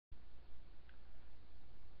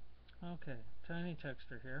Okay, tiny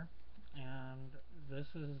texture here, and this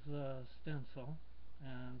is the stencil,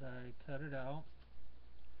 and I cut it out,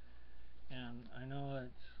 and I know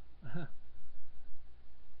it's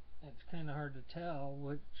it's kind of hard to tell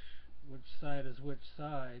which side is which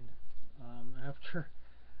side after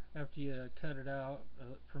you cut it out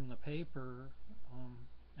from the paper,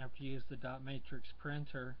 after you use the dot matrix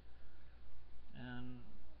printer. And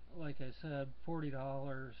like I said,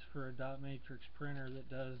 $40 for a dot matrix printer that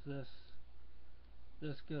does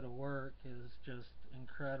this good of work is just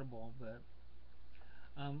incredible. But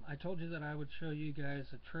I told you that I would show you guys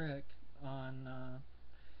a trick on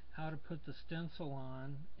how to put the stencil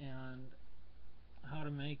on and how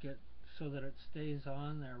to make it so that it stays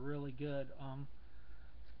on there really good.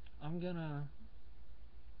 I'm gonna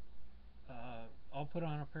I'll put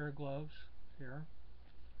on a pair of gloves here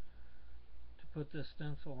to put this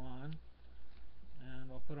stencil on,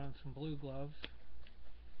 and I'll put on some blue gloves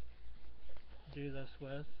to do this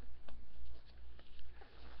with.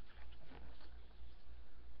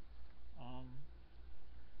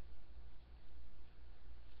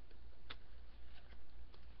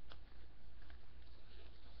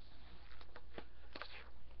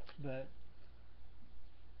 But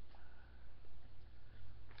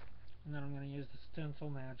and then I'm going to use the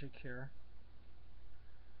stencil magic here.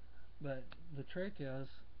 But the trick is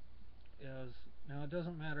now it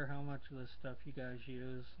doesn't matter how much of this stuff you guys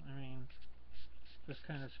use. I mean, just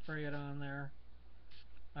kind of spray it on there.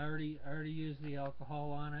 I already used the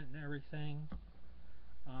alcohol on it and everything.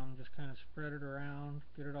 Just kind of spread it around,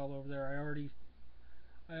 get it all over there.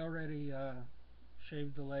 I already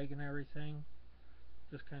shaved the leg and everything.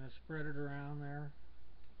 Just kind of spread it around there.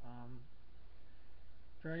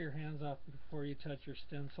 Dry your hands off before you touch your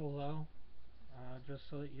stencil though, just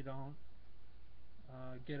so that you don't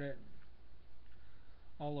get it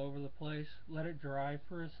all over the place. Let it dry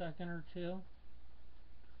for a second or two.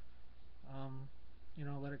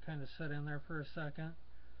 Let it kind of sit in there for a second.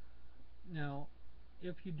 Now,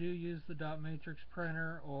 if you do use the dot matrix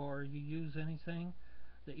printer or you use anything,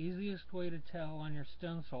 the easiest way to tell on your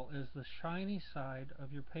stencil is the shiny side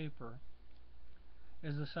of your paper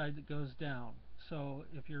is the side that goes down. So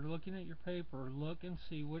if you're looking at your paper, look and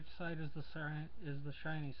see which side is the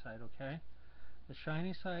shiny side, okay? The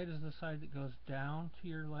shiny side is the side that goes down to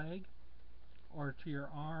your leg or to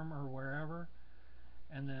your arm or wherever,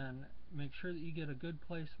 and then make sure that you get a good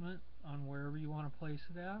placement on wherever you want to place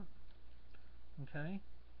it at. Okay,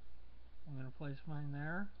 I'm going to place mine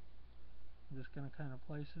there. I'm just going to kind of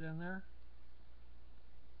place it in there.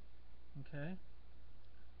 Okay,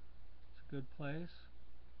 it's a good place.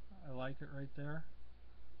 I like it right there.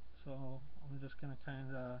 So I'm just going to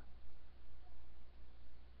kind of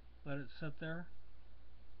let it sit there.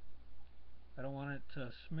 I don't want it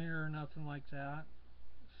to smear or nothing like that.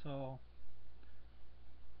 So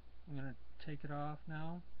I'm going to take it off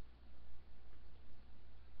now.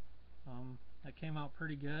 That came out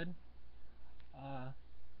pretty good.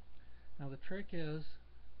 Now the trick is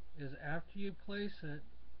after you place it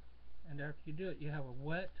and after you do it, you have a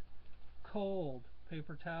wet, cold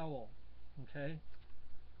paper towel. Okay?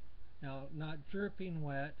 Now, not dripping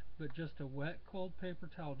wet, but just a wet, cold paper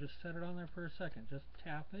towel. Just set it on there for a second. Just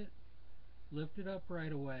tap it, lift it up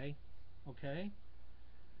right away. Okay?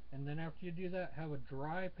 And then after you do that, have a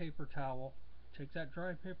dry paper towel. Take that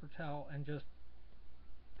dry paper towel and just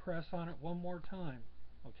press on it one more time.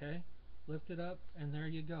 Okay? Lift it up, and there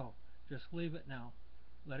you go. Just leave it now.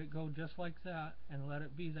 Let it go just like that, and let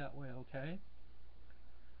it be that way, okay?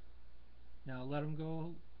 Now let them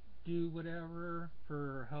go do whatever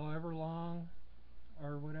for however long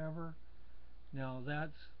or whatever. Now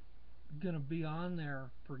that's going to be on there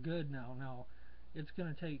for good now. Now it's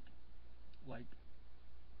going to take like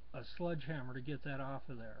a sledgehammer to get that off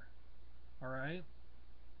of there. Alright?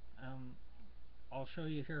 I'll show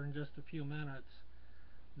you here in just a few minutes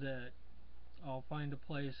that I'll find a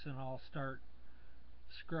place and I'll start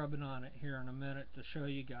scrubbing on it here in a minute to show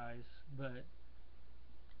you guys, but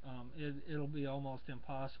it'll be almost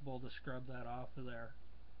impossible to scrub that off of there.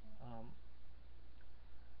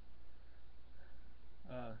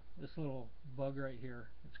 This little bug right here,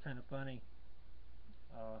 it's kind of funny.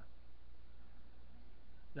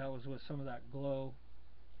 That was with some of that glow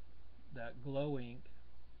ink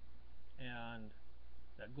and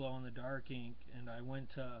that glow in the dark ink, and I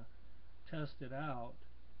went to test it out,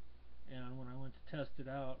 and when I went to test it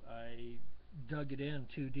out, I dug it in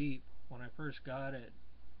too deep when I first got it,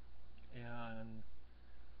 and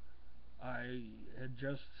I had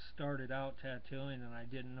just started out tattooing and I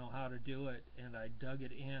didn't know how to do it, and I dug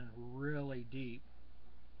it in really deep,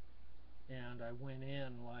 and I went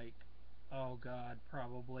in like oh God,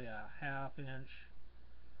 probably a ½ inch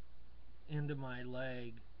into my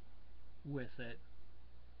leg with it.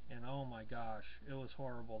 And oh my gosh, it was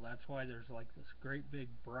horrible. That's why there's like this great big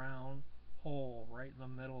brown hole right in the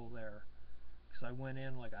middle there, because I went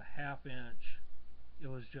in like a ½ inch. It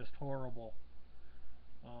was just horrible.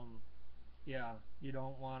 Yeah, you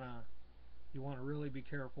don't want to, you want to really be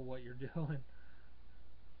careful what you're doing.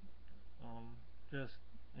 Just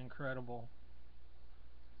incredible,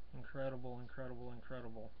 incredible, incredible,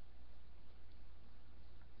 incredible.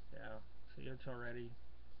 Yeah, see, it's already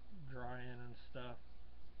drying and stuff.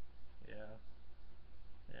 Yeah,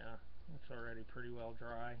 yeah, it's already pretty well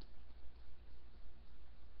dry.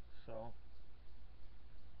 So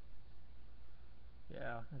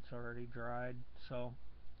yeah, it's already dried. So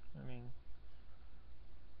I mean,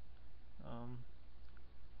 um,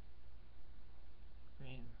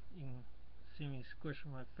 you can see me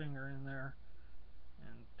squishing my finger in there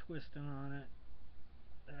and twisting on it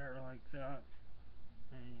there like that.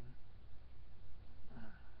 I mean,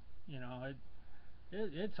 you know,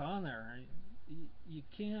 it's on there. You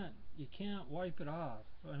can't wipe it off.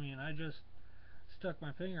 I mean, I just stuck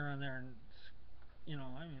my finger on there and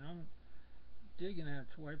I mean, I'm digging at it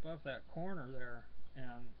to wipe off that corner there,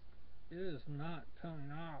 and it is not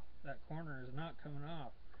coming off. That corner is not coming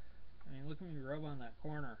off. I mean, look at me rub on that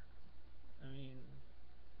corner. I mean,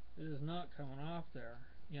 it is not coming off there,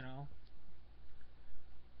 you know.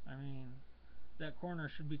 I mean, that corner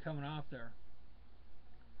should be coming off there.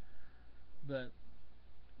 But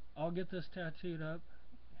I'll get this tattooed up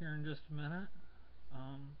here in just a minute.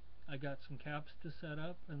 I got some caps to set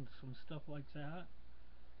up and some stuff like that.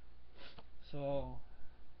 So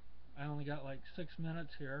I only got like 6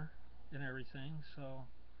 minutes here and everything. So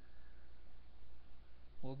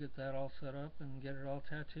we'll get that all set up and get it all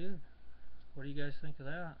tattooed. What do you guys think of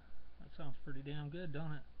that? That sounds pretty damn good,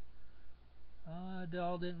 don't it? The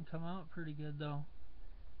doll didn't come out pretty good though.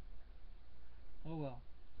 Oh well.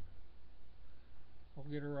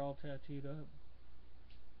 We'll get her all tattooed up.